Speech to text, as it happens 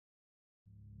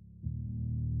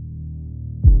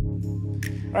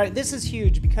All right, this is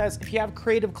huge because if you have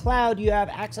Creative Cloud, you have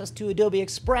access to Adobe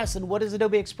Express. And what does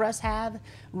Adobe Express have?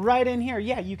 Right in here.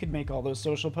 Yeah, you can make all those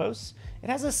social posts. It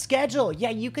has a schedule.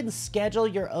 Yeah, you can schedule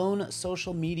your own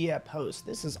social media posts.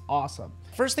 This is awesome.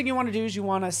 First thing you want to do is you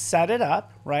want to set it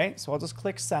up, right? So I'll just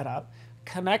click Setup.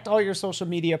 Connect all your social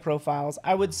media profiles.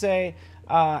 I would say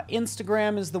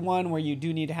Instagram is the one where you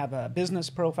do need to have a business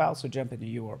profile, so jump into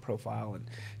your profile and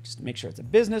just make sure it's a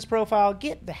business profile.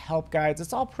 Get the help guides.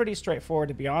 It's all pretty straightforward,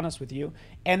 to be honest with you.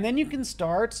 And then you can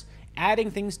start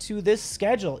adding things to this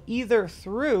schedule, either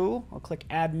through, I'll click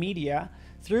Add Media,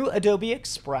 through Adobe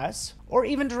Express, or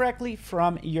even directly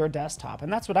from your desktop.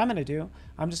 And that's what I'm going to do.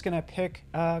 I'm just going to pick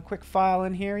a quick file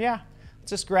in here. Yeah,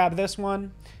 let's just grab this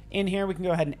one. In here, we can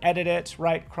go ahead and edit it,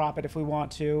 right? Crop it if we want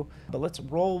to. But let's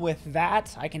roll with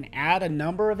that. I can add a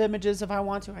number of images if I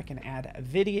want to. I can add a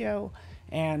video.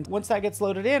 And once that gets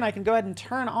loaded in, I can go ahead and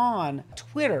turn on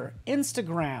Twitter,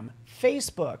 Instagram,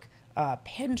 Facebook,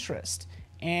 Pinterest,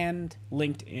 and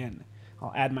LinkedIn.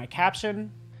 I'll add my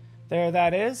caption. There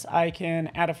that is. I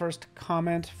can add a first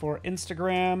comment for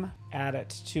Instagram, add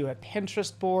it to a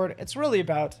Pinterest board. It's really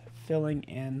about filling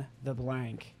in the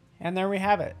blank. And there we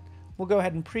have it. We'll go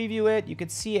ahead and preview it. You could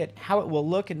see it, how it will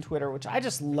look in Twitter, which I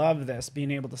just love this,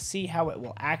 being able to see how it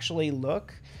will actually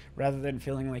look rather than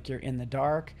feeling like you're in the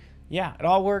dark. Yeah, it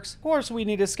all works. Of course, we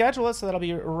need to schedule it, so that'll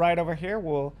be right over here.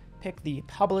 We'll pick the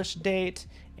publish date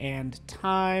and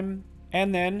time,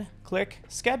 and then click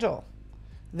schedule.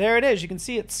 There it is. You can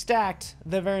see it's stacked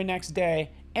the very next day,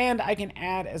 and I can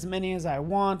add as many as I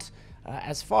want.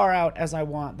 As far out as I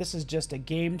want. This is just a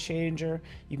game changer.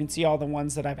 You can see all the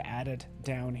ones that I've added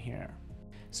down here.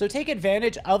 So take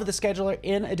advantage of the scheduler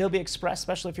in Adobe Express,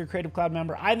 especially if you're a Creative Cloud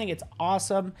member. I think it's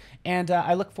awesome, and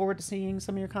I look forward to seeing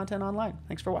some of your content online.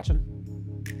 Thanks for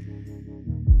watching.